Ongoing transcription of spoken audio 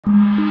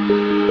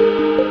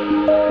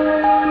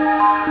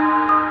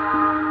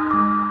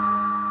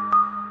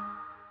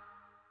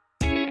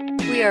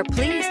are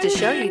pleased to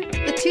show you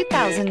the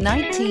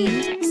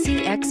 2019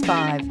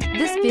 CX-5.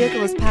 This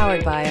vehicle is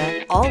powered by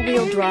a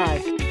all-wheel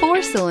drive,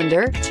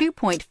 4-cylinder,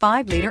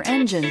 2.5-liter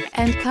engine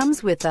and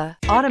comes with a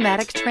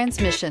automatic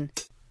transmission.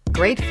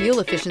 Great fuel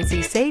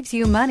efficiency saves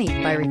you money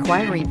by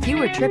requiring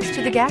fewer trips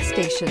to the gas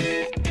station.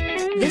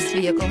 This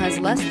vehicle has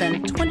less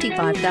than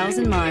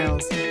 25,000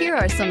 miles. Here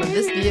are some of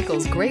this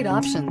vehicle's great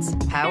options: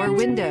 power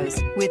windows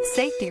with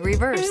safety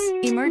reverse,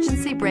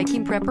 emergency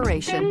braking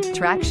preparation,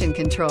 traction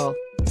control,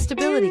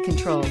 stability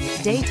control,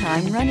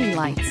 daytime running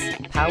lights,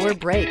 power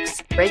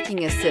brakes,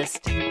 braking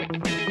assist.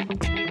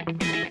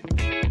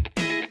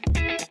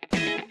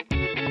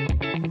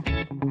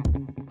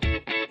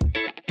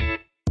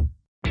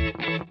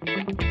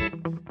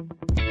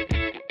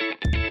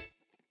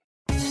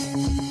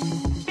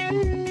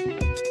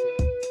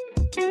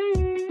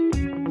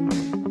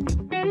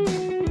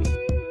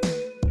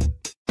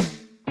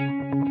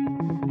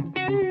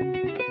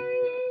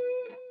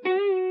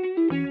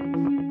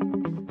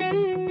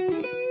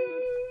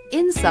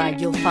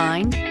 Inside you'll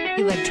find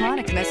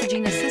electronic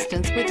messaging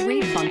assistance with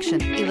read function,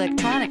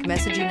 electronic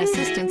messaging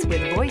assistance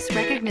with voice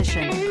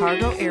recognition,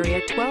 cargo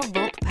area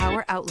 12-volt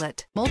power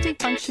outlet,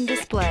 multifunction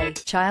display,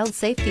 child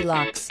safety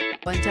locks,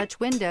 one-touch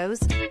windows,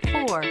 4,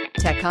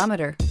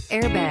 tachometer,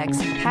 airbags,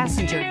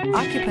 passenger,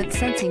 occupant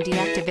sensing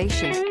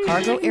deactivation,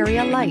 cargo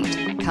area light,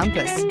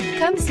 compass.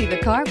 Come see the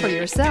car for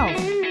yourself.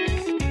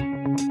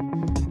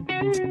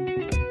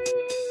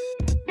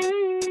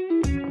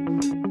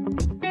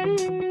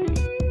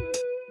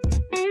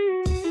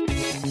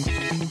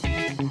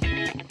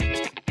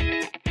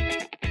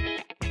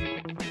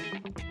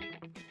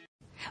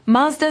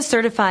 Mazda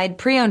certified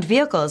pre-owned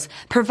vehicles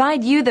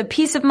provide you the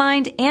peace of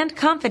mind and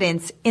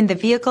confidence in the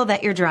vehicle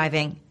that you're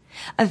driving.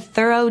 A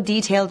thorough,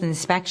 detailed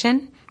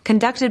inspection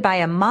conducted by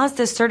a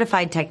Mazda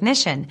certified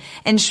technician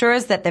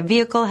ensures that the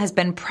vehicle has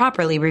been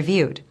properly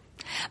reviewed.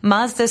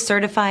 Mazda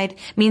certified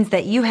means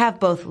that you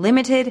have both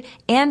limited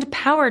and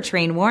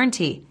powertrain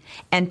warranty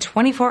and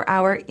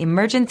 24-hour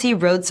emergency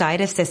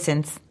roadside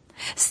assistance.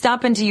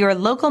 Stop into your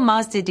local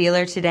Mazda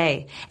dealer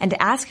today and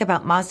ask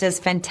about Mazda's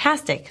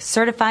fantastic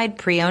certified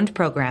pre-owned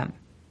program.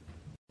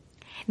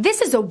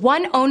 This is a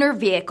one-owner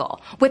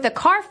vehicle with a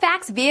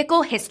Carfax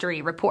Vehicle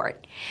History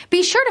Report.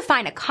 Be sure to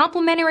find a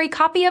complimentary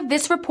copy of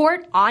this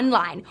report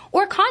online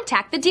or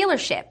contact the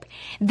dealership.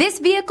 This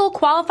vehicle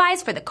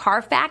qualifies for the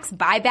Carfax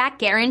Buyback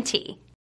Guarantee.